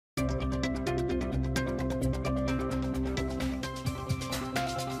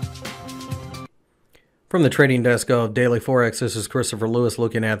From the trading desk of Daily Forex, this is Christopher Lewis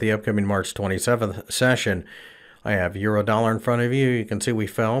looking at the upcoming March 27th session. I have euro dollar in front of you. You can see we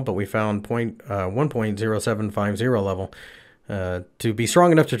fell, but we found 1.0750 level to be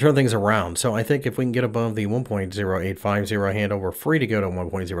strong enough to turn things around. So I think if we can get above the 1.0850 handle, we're free to go to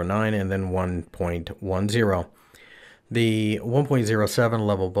 1.09 and then 1.10. The 1.07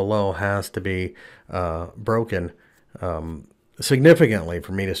 level below has to be broken significantly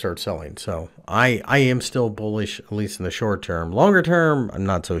for me to start selling. So I am still bullish, at least in the short term. Longer term, I'm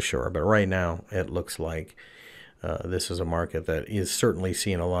not so sure. But right now, it looks like this is a market that is certainly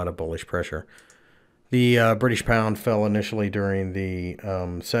seeing a lot of bullish pressure. The British pound fell initially during the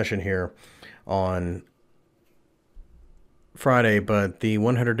session here on Friday, but the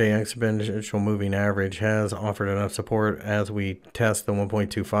 100-day exponential moving average has offered enough support as we test the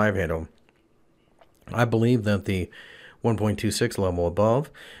 1.25 handle. I believe that the 1.26 level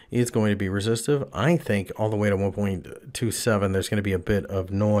above is going to be resistive. I think all the way to 1.27 there's going to be a bit of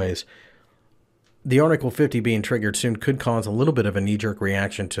noise. The Article 50 being triggered soon could cause a little bit of a knee-jerk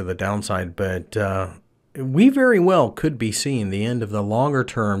reaction to the downside, but we very well could be seeing the end of the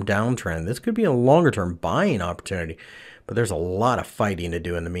longer-term downtrend. This could be a longer-term buying opportunity, but there's a lot of fighting to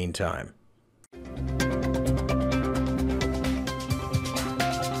do in the meantime.